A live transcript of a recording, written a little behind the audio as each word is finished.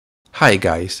Hi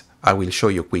guys, I will show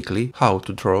you quickly how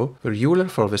to draw the ruler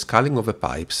for the scaling of the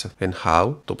pipes and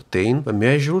how to obtain the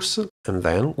measures, and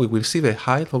then we will see the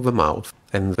height of the mouth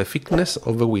and the thickness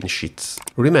of the windsheets.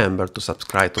 Remember to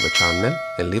subscribe to the channel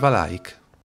and leave a like.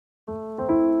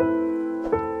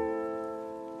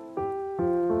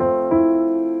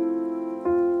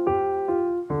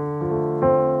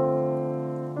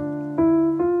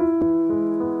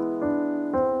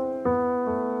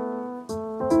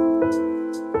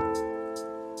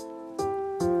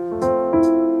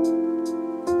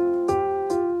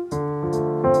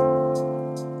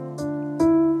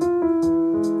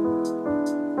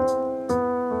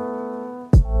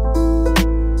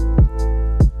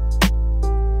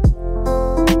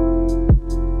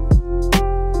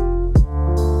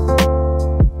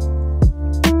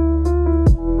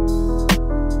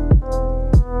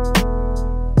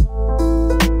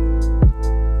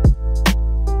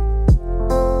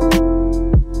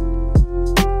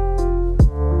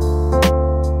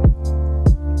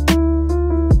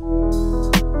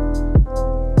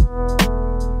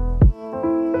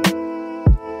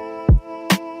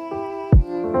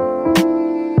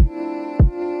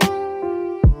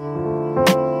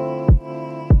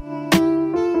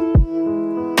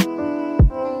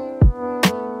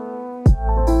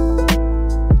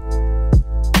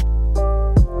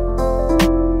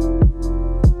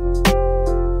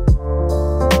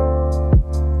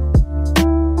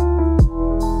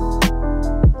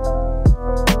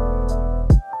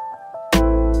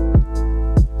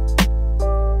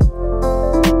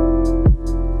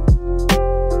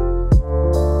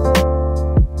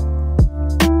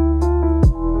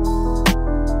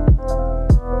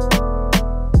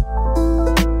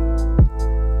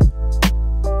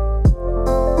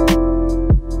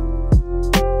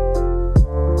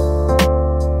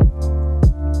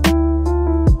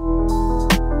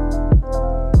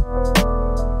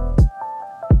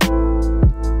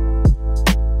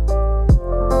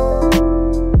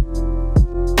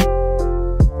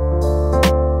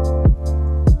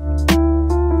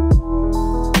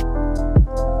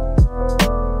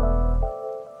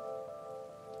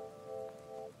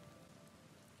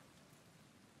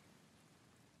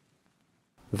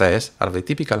 These are the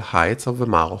typical heights of the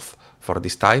mouth for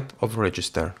this type of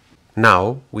register.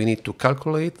 Now we need to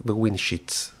calculate the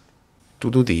windsheets. To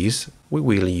do this, we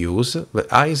will use the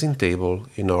icing table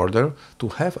in order to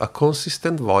have a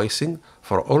consistent voicing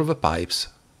for all the pipes.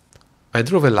 I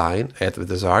drew the line at the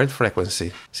desired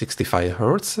frequency, 65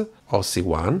 Hz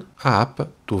OC1, up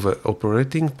to the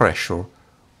operating pressure,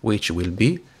 which will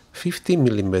be 50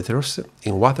 mm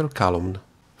in water column.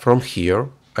 From here,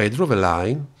 I drew the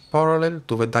line parallel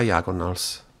to the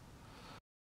diagonals.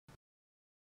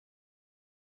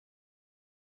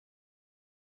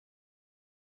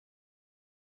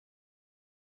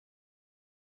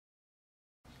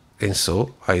 And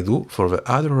so I do for the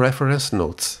other reference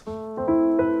notes.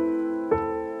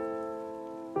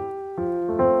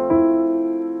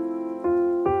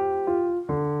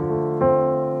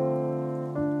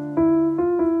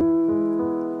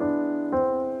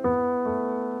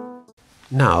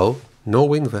 Now,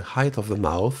 knowing the height of the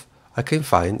mouth, I can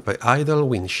find the ideal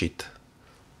windsheet.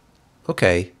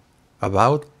 Okay,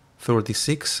 about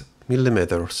 36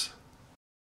 mm.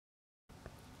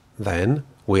 Then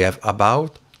we have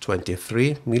about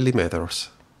 23 mm.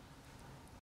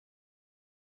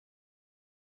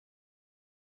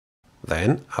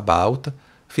 Then about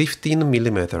 15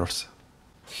 mm.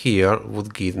 Here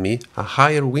would give me a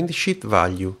higher windsheet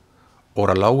value or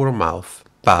a lower mouth,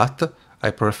 but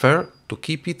I prefer to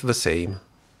keep it the same.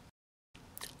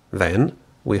 Then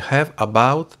we have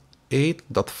about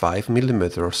 8.5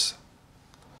 mm.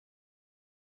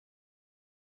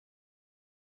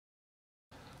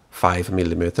 5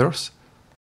 mm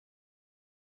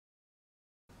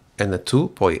and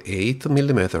 2.8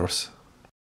 mm.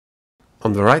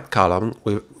 On the right column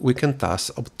we can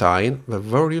thus obtain the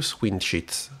various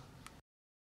windsheets.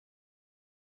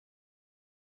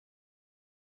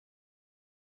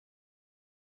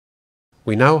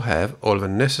 We now have all the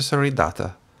necessary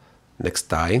data. Next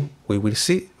time we will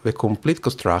see the complete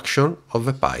construction of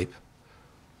the pipe.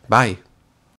 Bye!